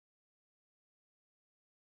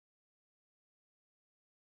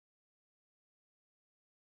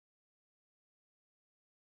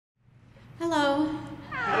Hello.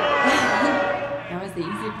 That was the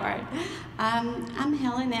easy part. I'm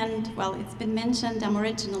Helen, and well, it's been mentioned, I'm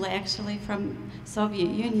originally actually from Soviet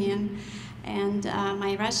Union, and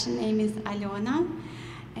my Russian name is Aliona,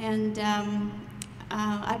 and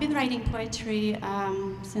I've been writing poetry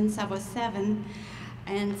since I was 7,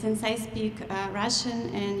 and since I speak Russian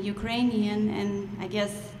and Ukrainian, and I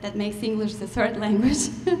guess that makes English the third language.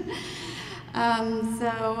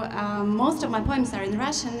 Most of my poems are in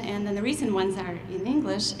Russian, and then the recent ones are in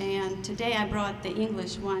English, and today I brought the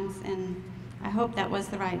English ones, and I hope that was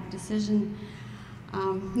the right decision.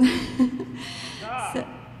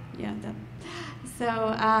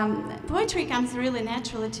 Poetry comes really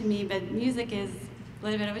naturally to me, but music is a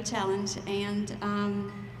little bit of a challenge, and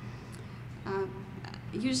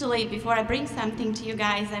usually before I bring something to you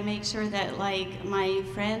guys, I make sure that like my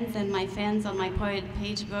friends and my fans on my poet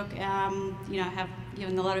page book, have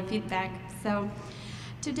given a lot of feedback. So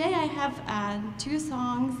today I have 2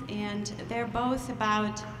 songs, and they're both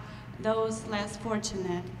about those less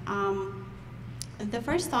fortunate. The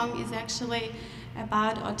first song is actually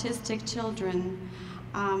about autistic children.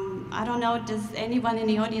 I don't know, does anyone in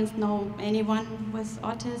the audience know anyone with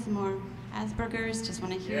autism or Asperger's? Just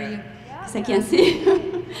want to hear you, because I can't see.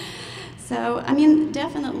 So, I mean,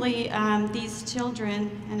 definitely these children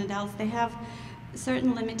and adults, they have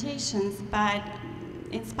certain limitations, but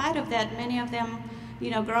in spite of that, many of them,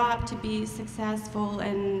 grow up to be successful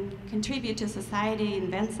and contribute to society,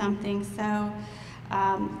 invent something. So,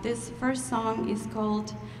 this first song is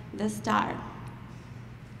called "The Star."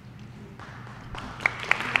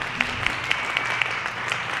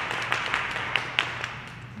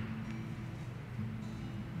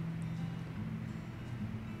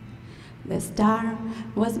 The star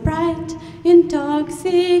was bright,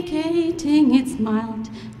 intoxicating. It smiled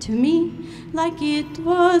to me like it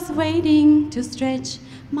was waiting to stretch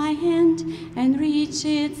my hand and reach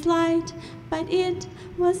its light, but it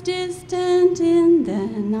was distant in the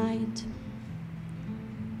night.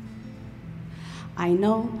 I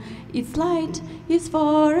know its light is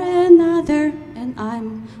for another, and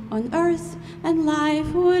I'm on earth and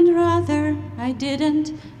life would rather I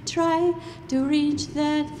didn't try to reach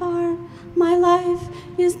that far. My life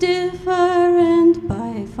is different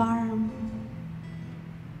by far.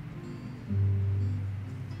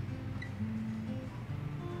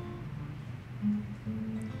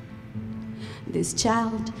 This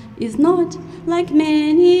child is not like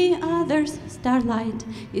many others. Starlight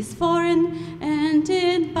is foreign and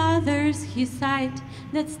it bothers his sight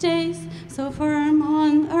that stays so firm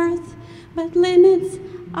on earth, but limits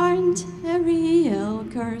aren't a real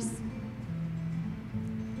curse.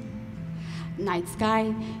 Night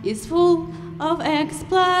sky is full of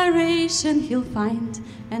exploration. He'll find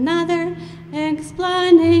another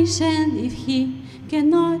explanation. If he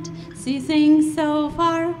cannot see things so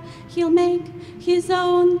far, he'll make his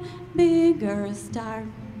own bigger star.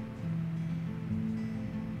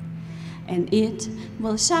 And it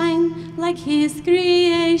will shine like his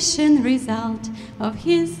creation, result of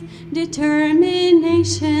his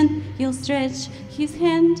determination. He'll stretch his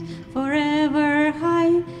hand forever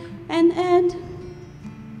high and add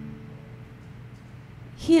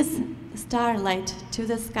his starlight to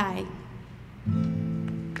the sky.